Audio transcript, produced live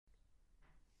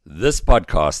This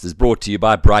podcast is brought to you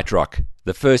by BrightRock,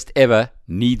 the first ever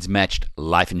needs-matched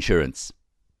life insurance.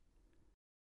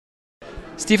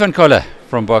 Stephan Koller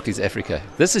from Barclays Africa.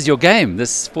 This is your game,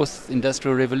 this fourth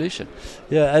industrial revolution.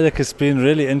 Yeah, Alec, it's been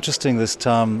really interesting this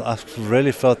time. I've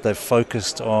really felt they've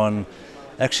focused on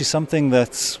actually something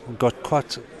that's got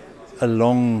quite a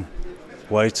long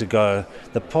way to go.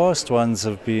 The past ones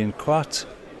have been quite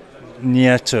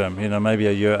near term, maybe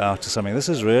a year out or something. This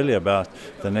is really about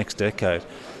the next decade.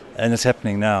 And it's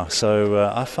happening now.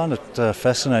 So I found it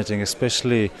fascinating,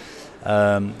 especially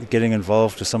getting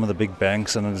involved with some of the big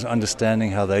banks and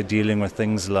understanding how they're dealing with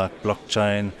things like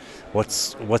blockchain,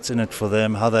 what's in it for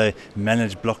them, how they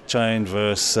manage blockchain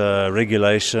versus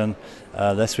regulation.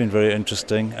 That's been very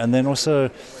interesting. And then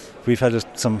also we've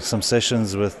had some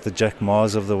sessions with the Jack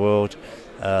Ma's of the world,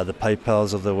 the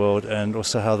PayPals of the world, and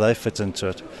also how they fit into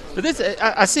it. But this,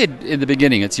 I said in the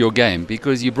beginning, it's your game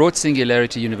because you brought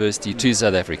Singularity University to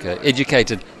South Africa,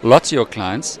 educated lots of your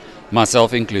clients,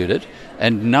 myself included,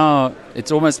 and now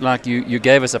it's almost like you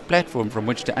gave us a platform from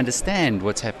which to understand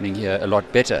what's happening here a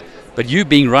lot better. But you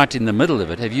being right in the middle of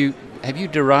it, have you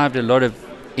derived a lot of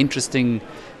interesting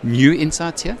new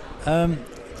insights here?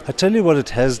 I tell you what it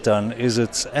has done is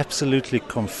it's absolutely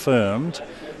confirmed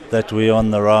that we're on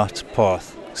the right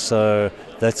path. So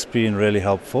that's been really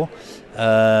helpful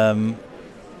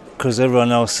because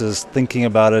everyone else is thinking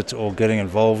about it or getting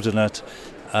involved in it.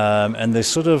 And there's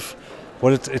sort of,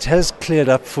 what it has cleared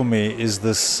up for me is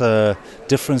this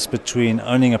difference between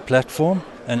owning a platform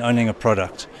and owning a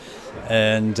product.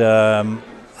 And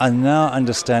I now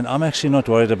understand, I'm actually not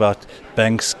worried about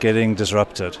banks getting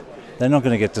disrupted. They're not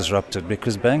going to get disrupted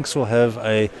because banks will have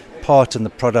a part in the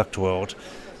product world,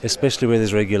 especially where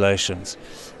there's regulations.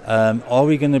 Are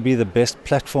we going to be the best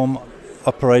platform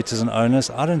operators and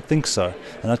owners? I don't think so.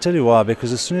 And I'll tell you why.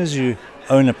 Because as soon as you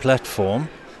own a platform,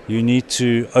 you need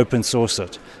to open source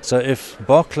it. So if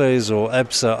Barclays or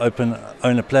ABSA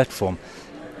own a platform,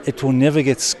 it will never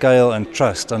get scale and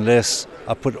trust unless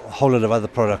I put a whole lot of other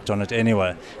product on it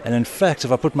anyway. And in fact,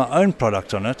 if I put my own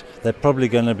product on it, they're probably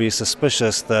going to be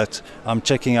suspicious that I'm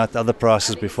checking out the other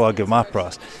prices before I give my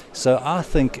price. So I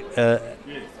think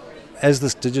as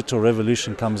this digital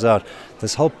revolution comes out,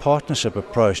 this whole partnership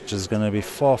approach is going to be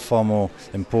far, far more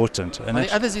important. And are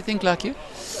there others who think like you?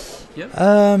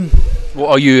 Yeah. Or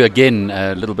are you, again,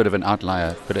 a little bit of an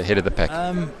outlier, but ahead of the pack?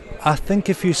 I think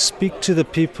if you speak to the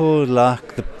people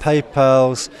like the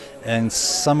PayPals and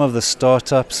some of the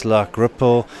startups like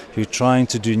Ripple who are trying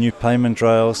to do new payment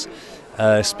rails,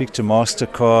 speak to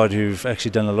MasterCard who've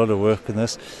actually done a lot of work in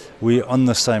this, we're on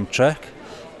the same track.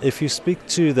 If you speak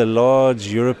to the large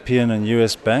European and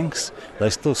US banks, they're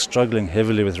still struggling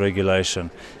heavily with regulation.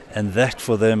 And that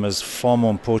for them is far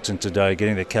more important today,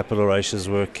 getting their capital ratios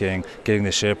working, getting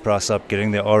their share price up,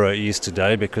 getting their ROEs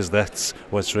today, because that's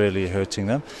what's really hurting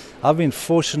them. I've been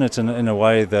fortunate in a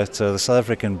way that the South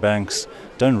African banks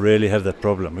don't really have that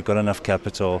problem. We've got enough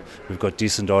capital, we've got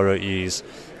decent ROEs.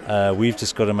 We've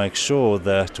just got to make sure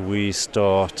that we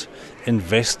start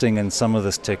investing in some of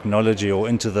this technology or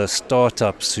into the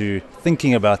startups who are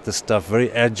thinking about this stuff,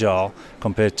 very agile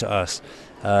compared to us.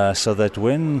 So that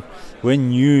when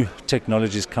new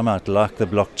technologies come out, like the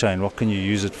blockchain, what can you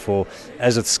use it for?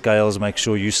 As it scales, make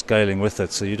sure you're scaling with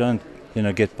it so you don't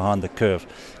get behind the curve.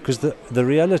 Because the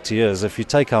reality is, if you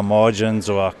take our margins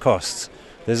or our costs,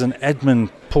 there's an admin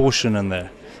portion in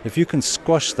there. If you can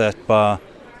squash that by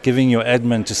giving your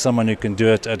admin to someone who can do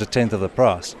it at a tenth of the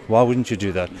price, why wouldn't you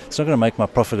do that? It's not going to make my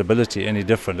profitability any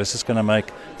different. It's just going to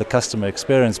make the customer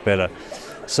experience better.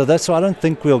 So that's why I don't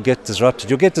think we'll get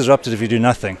disrupted. You'll get disrupted if you do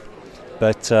nothing.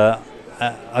 But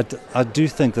I do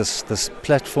think this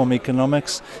platform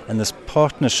economics and this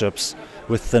partnerships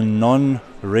with the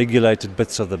non-regulated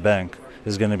bits of the bank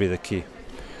is going to be the key.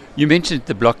 You mentioned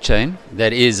the blockchain.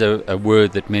 That is a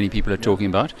word that many people are talking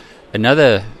about.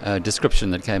 Another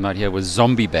description that came out here was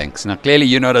zombie banks. Now, clearly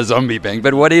you're not a zombie bank,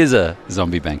 but what is a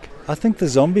zombie bank? I think the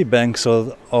zombie banks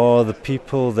are the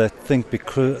people that think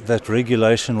that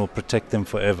regulation will protect them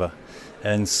forever.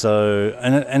 And so,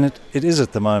 and it is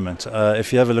at the moment.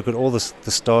 If you have a look at all the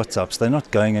startups, they're not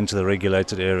going into the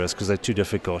regulated areas because they're too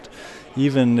difficult.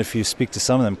 Even if you speak to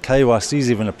some of them, KYC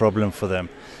is even a problem for them.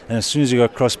 And as soon as you go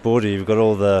cross-border, you've got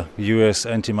all the US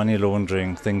anti-money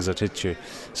laundering things that hit you.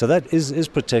 So that is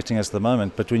protecting us at the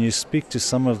moment. But when you speak to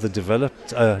some of the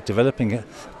developing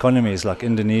economies like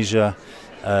Indonesia,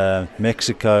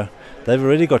 Mexico, they've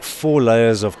already got 4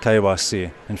 layers of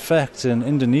KYC. In fact, in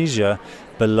Indonesia,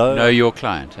 below... Know your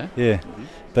client, eh? Yeah. Mm-hmm.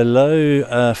 Below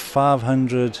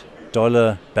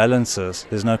 $500 balances,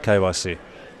 there's no KYC.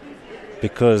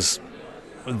 Because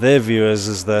their view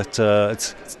is that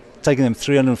taken them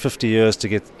 350 years to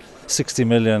get 60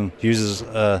 million users,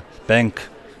 bank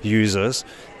users,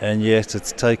 and yet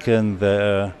it's taken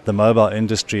the mobile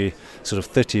industry sort of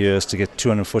 30 years to get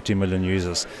 240 million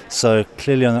users. So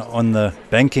clearly on the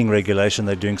banking regulation,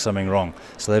 they're doing something wrong.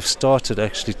 So they've started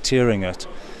actually tiering it.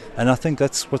 And I think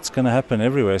that's what's going to happen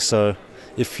everywhere. So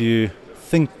if you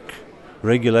think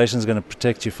regulation is going to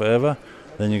protect you forever,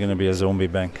 then you're going to be a zombie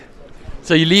bank.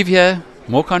 So you leave here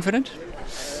more confident?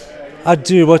 I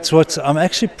do. I'm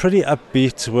actually pretty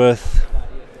upbeat with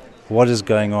what is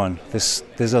going on.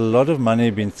 There's a lot of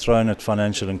money being thrown at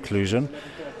financial inclusion.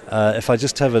 If I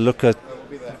just have a look at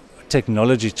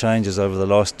technology changes over the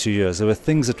last 2 years, there were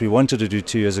things that we wanted to do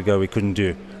 2 years ago we couldn't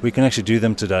do. We can actually do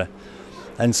them today.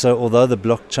 And so although the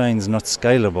blockchain is not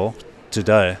scalable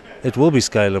today, it will be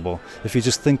scalable. If you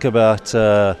just think about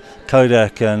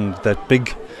Kodak and that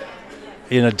big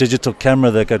digital camera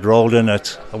that got rolled in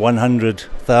at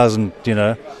 100,000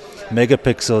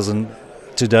 megapixels, and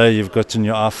today you've got in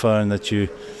your iPhone that you're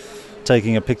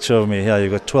taking a picture of me here,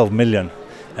 you've got 12 million,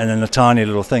 and then a tiny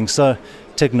little thing. So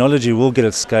technology will get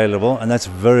it scalable, and that's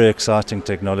very exciting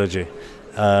technology.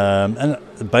 And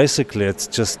basically it's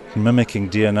just mimicking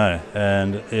DNA.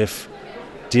 And if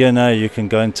DNA, you can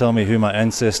go and tell me who my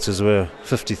ancestors were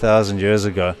 50,000 years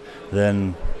ago,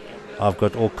 then I've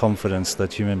got all confidence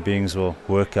that human beings will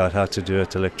work out how to do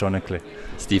it electronically.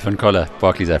 Stephen Koller,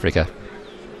 Barclays Africa.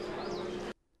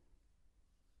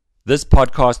 This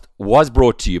podcast was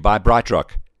brought to you by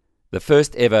BrightRock, the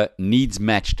first ever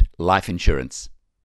needs-matched life insurance.